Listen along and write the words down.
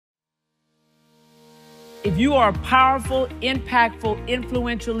If you are a powerful, impactful,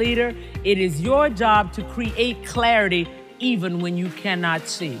 influential leader, it is your job to create clarity even when you cannot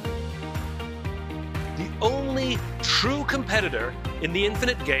see. The only true competitor in the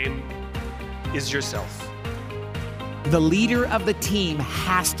infinite game is yourself. The leader of the team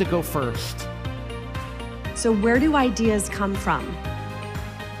has to go first. So where do ideas come from?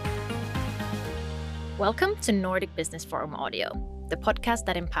 Welcome to Nordic Business Forum Audio, the podcast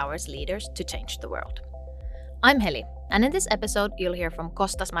that empowers leaders to change the world. I'm Heli, and in this episode, you'll hear from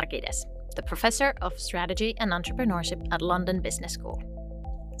Kostas Markides, the professor of strategy and entrepreneurship at London Business School.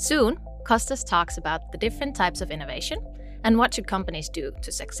 Soon, Kostas talks about the different types of innovation and what should companies do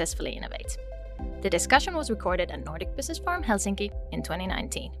to successfully innovate. The discussion was recorded at Nordic Business Forum Helsinki in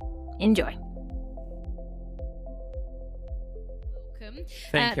 2019. Enjoy.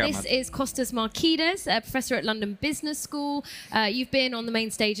 Thank you. This is Kostas Markides, a professor at London Business School. You've been on the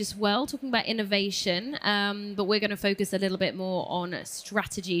main stage as well, talking about innovation, but we're going to focus a little bit more on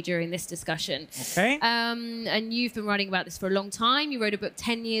strategy during this discussion. Okay. And you've been writing about this for a long time. You wrote a book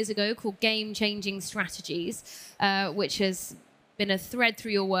 10 years ago called Game Changing Strategies, which has been a thread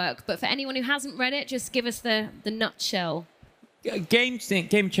through your work. But for anyone who hasn't read it, just give us the nutshell. Game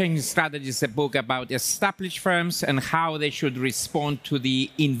Changing Strategy is a book about established firms and how they should respond to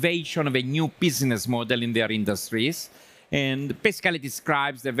the invasion of a new business model in their industries. And basically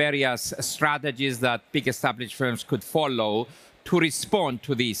describes the various strategies that big established firms could follow to respond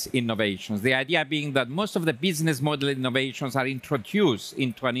to these innovations. The idea being that most of the business model innovations are introduced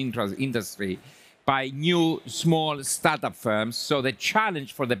into an industry by new, small startup firms. So the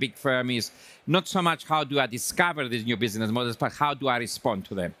challenge for the big firm is not so much how do I discover these new business models, but how do I respond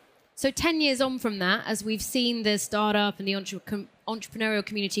to them? So 10 years on from that, as we've seen the startup and the entrepreneurial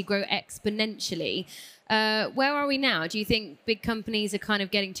community grow exponentially, where are we now? Do you think big companies are kind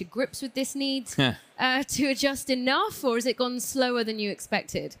of getting to grips with this need to adjust enough, or has it gone slower than you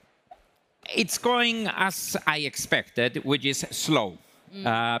expected? It's going as I expected, which is slow.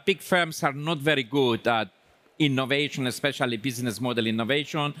 Big firms are not very good at innovation, especially business model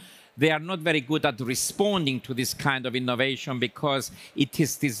innovation. They are not very good at responding to this kind of innovation because it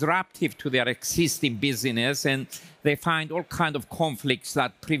is disruptive to their existing business, and they find all kinds of conflicts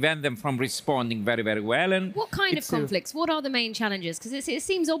that prevent them from responding very, very well. And what kind of conflicts? What are the main challenges? Because it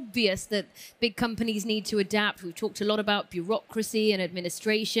seems obvious that big companies need to adapt. We've talked a lot about bureaucracy and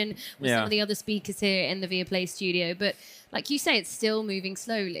administration with some of the other speakers here in the Viaplay studio, but like you say, it's still moving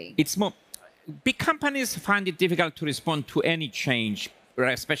slowly. It's more. Big companies find it difficult to respond to any change,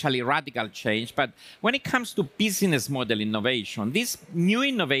 especially radical change. But when it comes to business model innovation, these new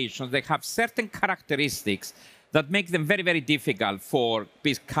innovations, they have certain characteristics that make them very, very difficult for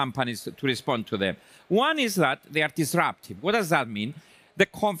big companies to respond to them. One is that they are disruptive. What does that mean? The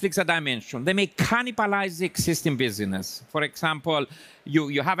conflicts that I mentioned, they may cannibalize the existing business. For example,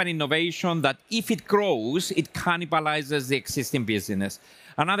 you have an innovation that if it grows, it cannibalizes the existing business.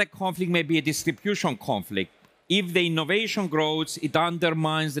 Another conflict may be a distribution conflict. If the innovation grows, it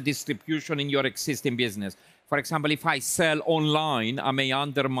undermines the distribution in your existing business. For example, if I sell online, I may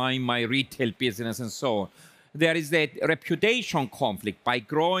undermine my retail business and so on. There is the reputation conflict. By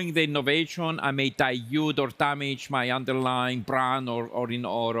growing the innovation, I may dilute or damage my underlying brand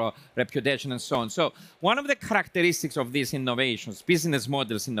or reputation and so on. So one of the characteristics of these innovations, business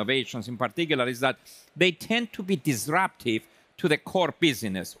models innovations in particular, is that they tend to be disruptive to the core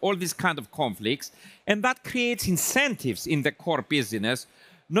business, all these kind of conflicts. And that creates incentives in the core business,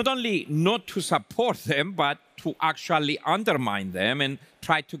 not only not to support them, but to actually undermine them and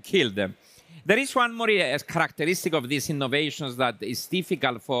try to kill them. There is one more characteristic of these innovations that is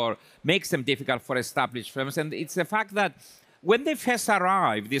makes them difficult for established firms, and it's the fact that when they first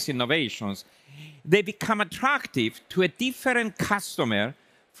arrive, these innovations, they become attractive to a different customer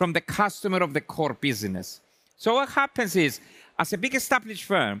from the customer of the core business. So what happens is, as a big established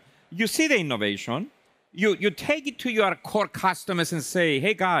firm, you see the innovation, you take it to your core customers and say,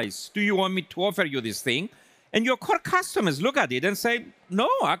 hey guys, do you want me to offer you this thing? And your core customers look at it and say, no,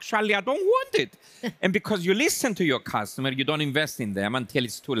 actually, I don't want it. And because you listen to your customer, you don't invest in them until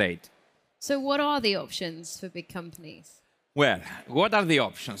it's too late. So what are the options for big companies? Well, what are the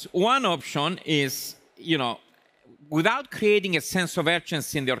options? One option is, without creating a sense of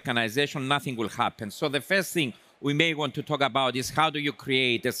urgency in the organization, nothing will happen. So the first thing we may want to talk about is how do you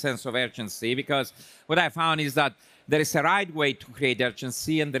create a sense of urgency? Because what I found is that there is a right way to create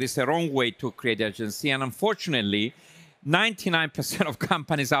urgency and there is a wrong way to create urgency. And unfortunately, 99% of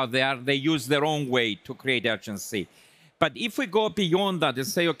companies out there, they use the wrong way to create urgency. But if we go beyond that and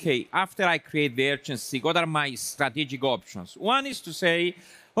say, okay, after I create the urgency, what are my strategic options? One is to say,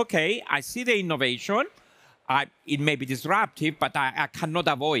 okay, I see the innovation. it may be disruptive, but I cannot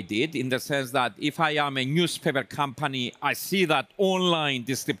avoid it in the sense that if I am a newspaper company, I see that online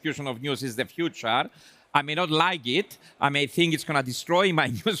distribution of news is the future. I may not like it. I may think it's going to destroy my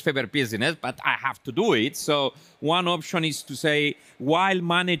newspaper business, but I have to do it. So one option is to say, while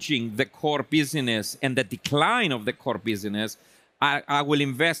managing the core business and the decline of the core business, I will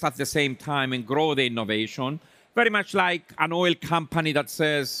invest at the same time and grow the innovation. Very much like an oil company that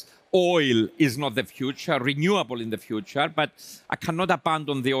says oil is not the future, renewable in the future, but I cannot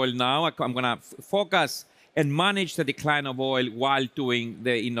abandon the oil now. I'm going to focus and manage the decline of oil while doing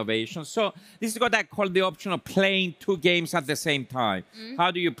the innovation. So this is what I call the option of playing two games at the same time.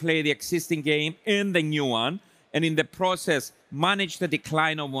 How do you play the existing game and the new one, and in the process, manage the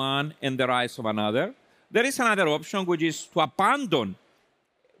decline of one and the rise of another? There is another option, which is to abandon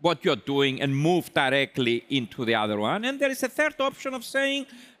what you're doing and move directly into the other one. And there is a third option of saying,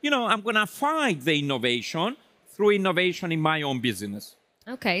 I'm going to find the innovation through innovation in my own business.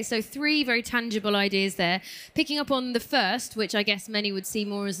 Okay, so 3 very tangible ideas there. Picking up on the first, which I guess many would see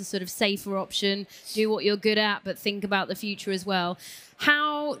more as a sort of safer option, do what you're good at, but think about the future as well.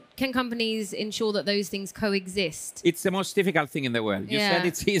 How can companies ensure that those things coexist? It's the most difficult thing in the world. You said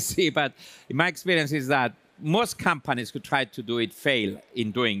it's easy, but my experience is that most companies who try to do it fail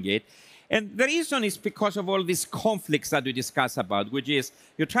in doing it. And the reason is because of all these conflicts that we discuss about, which is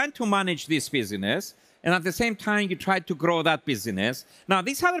you're trying to manage this business, and at the same time, you try to grow that business. Now,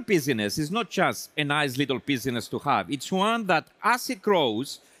 this other business is not just a nice little business to have. It's one that, as it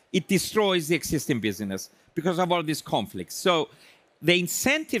grows, it destroys the existing business because of all these conflicts. So the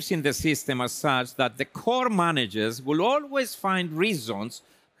incentives in the system are such that the core managers will always find reasons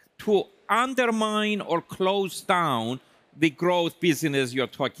to undermine or close down the growth business you're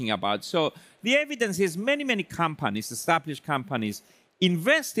talking about. So the evidence is many companies, established companies,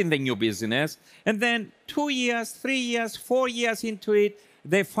 invest in the new business, and then 2 years, 3 years, 4 years into it,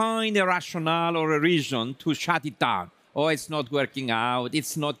 they find a rationale or a reason to shut it down. Oh, it's not working out.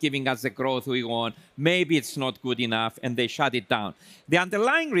 It's not giving us the growth we want. Maybe it's not good enough, and they shut it down. The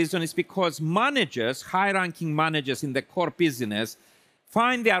underlying reason is because managers, high-ranking managers in the core business,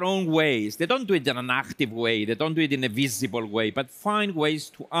 find their own ways. They don't do it in an active way. They don't do it in a visible way, but find ways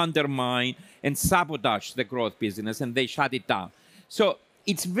to undermine and sabotage the growth business, and they shut it down. So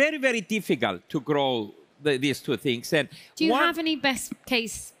it's very difficult to grow these two things. And do you have any best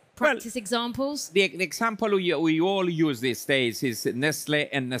case practice examples? The example we all use these days is Nestle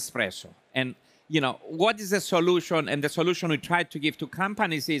and Nespresso. And what is the solution? And the solution we try to give to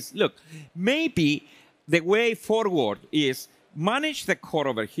companies is, look, maybe the way forward is manage the core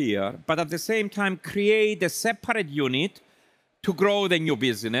over here, but at the same time create a separate unit to grow the new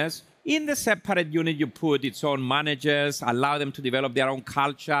business. In the separate unit, you put its own managers, allow them to develop their own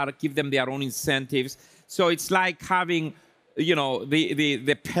culture, give them their own incentives. So it's like having,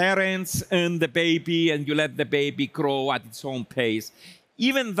 the parents and the baby, and you let the baby grow at its own pace.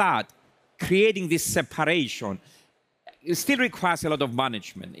 Even that, creating this separation, it still requires a lot of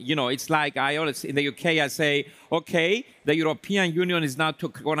management. It's like I always, in the UK, I say, okay, the European Union is now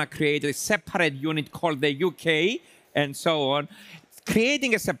going to create a separate unit called the UK, and so on.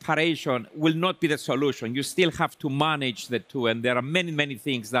 Creating a separation will not be the solution. You still have to manage the two, and there are many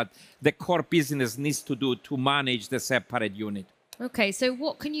things that the core business needs to do to manage the separate unit. Okay, so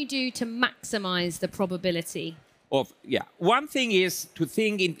what can you do to maximize the probability? One thing is to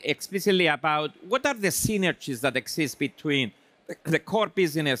think explicitly about what are the synergies that exist between the core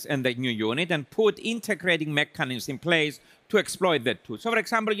business and the new unit, and put integrating mechanisms in place to exploit the two. So, for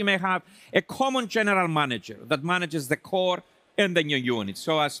example, you may have a common general manager that manages the core and the new unit,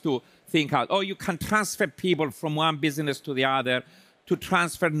 so as to think out, you can transfer people from one business to the other, to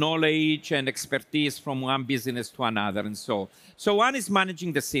transfer knowledge and expertise from one business to another, and so on. So one is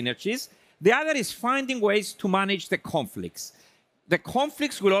managing the synergies. The other is finding ways to manage the conflicts. The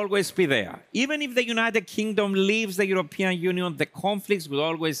conflicts will always be there. Even if the United Kingdom leaves the European Union, the conflicts will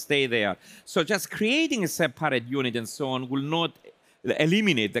always stay there. So just creating a separate unit and so on will not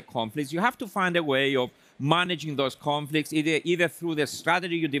eliminate the conflicts. You have to find a way of managing those conflicts, either through the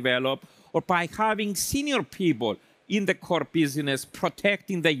strategy you develop or by having senior people in the core business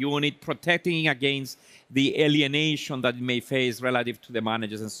protecting the unit, protecting against the alienation that it may face relative to the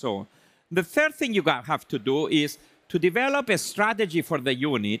managers and so on. The third thing you have to do is to develop a strategy for the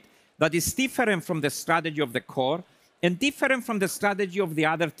unit that is different from the strategy of the core and different from the strategy of the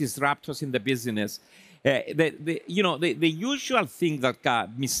other disruptors in the business. The usual thing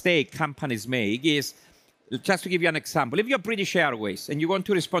that mistake companies make is, just to give you an example, if you're British Airways and you want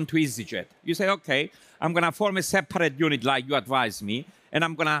to respond to EasyJet, you say, okay, I'm going to form a separate unit like you advised me, and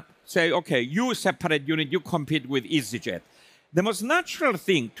I'm going to say, okay, you separate unit, you compete with EasyJet. The most natural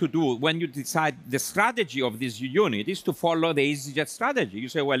thing to do when you decide the strategy of this unit is to follow the EasyJet strategy. You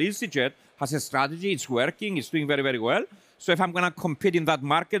say, well, EasyJet has a strategy, it's working, it's doing very, very well. So if I'm going to compete in that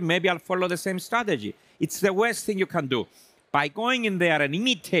market, maybe I'll follow the same strategy. It's the worst thing you can do. By going in there and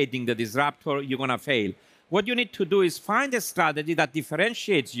imitating the disruptor, you're going to fail. What you need to do is find a strategy that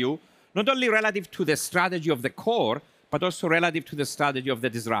differentiates you, not only relative to the strategy of the core, but also relative to the strategy of the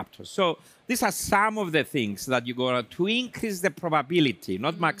disruptor. So these are some of the things that you're going to increase the probability,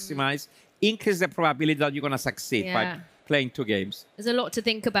 not maximize, increase the probability that you're going to succeed by playing two games. There's a lot to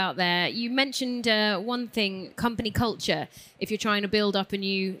think about there. You mentioned one thing, company culture, if you're trying to build up a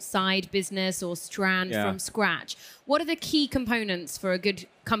new side business or strand from scratch. What are the key components for a good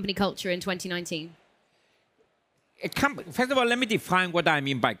company culture in 2019? First of all, let me define what I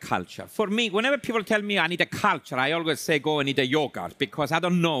mean by culture. For me, whenever people tell me I need a culture, I always say go and eat a yogurt because I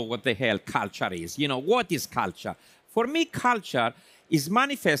don't know what the hell culture is. You know, what is culture? For me, culture is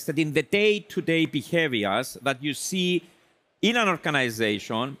manifested in the day-to-day behaviors that you see in an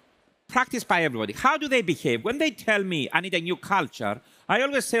organization, practiced by everybody. How do they behave? When they tell me I need a new culture, I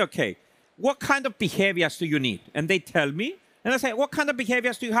always say, okay, what kind of behaviors do you need? And they tell me, and I say, what kind of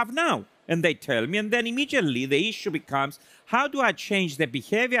behaviors do you have now? And they tell me, and then immediately the issue becomes, how do I change the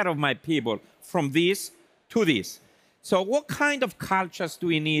behavior of my people from this to this? So what kind of cultures do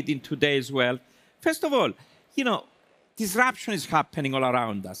we need in today's world? First of all, you know, disruption is happening all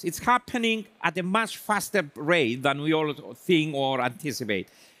around us. It's happening at a much faster rate than we all think or anticipate.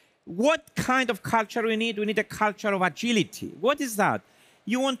 What kind of culture we need? We need a culture of agility. What is that?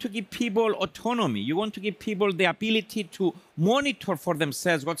 You want to give people autonomy. You want to give people the ability to monitor for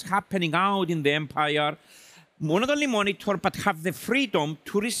themselves what's happening out in the empire. Not only monitor, but have the freedom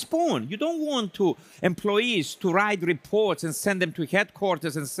to respond. You don't want employees to write reports and send them to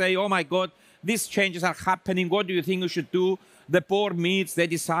headquarters and say, oh my God, these changes are happening. What do you think we should do? The board meets, they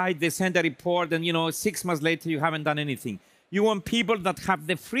decide, they send a report, and 6 months later you haven't done anything. You want people that have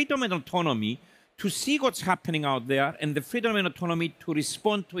the freedom and autonomy to see what's happening out there and the freedom and autonomy to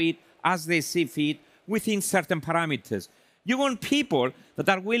respond to it as they see fit within certain parameters. You want people that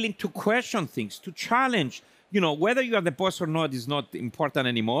are willing to question things, to challenge. Whether you are the boss or not is not important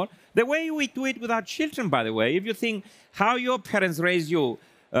anymore. The way we do it with our children, by the way, if you think how your parents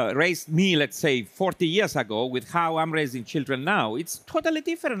raised me, let's say, 40 years ago with how I'm raising children now, it's totally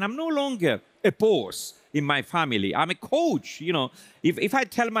different. I'm no longer a boss in my family. I'm a coach. If I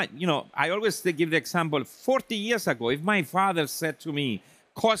tell I always give the example, 40 years ago, if my father said to me,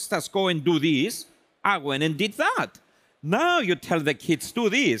 Kostas, go and do this, I went and did that. Now you tell the kids, do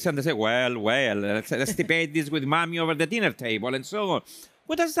this, and they say, well, let's debate this with mommy over the dinner table, and so on.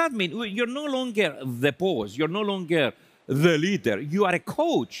 What does that mean? You're no longer the boss. You're no longer the leader. You are a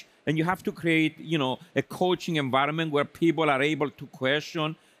coach, and you have to create, a coaching environment where people are able to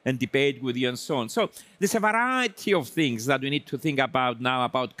question and debate with you and so on. So there's a variety of things that we need to think about now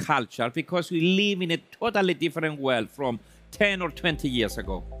about culture because we live in a totally different world from 10 or 20 years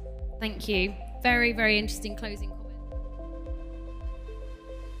ago. Thank you. Very, very interesting closing comment.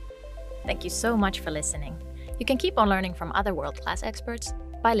 Thank you so much for listening. You can keep on learning from other world-class experts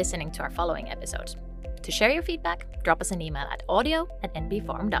by listening to our following episodes. To share your feedback, drop us an email at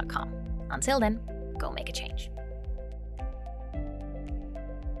audio@nbforum.com. Until then, go make a change.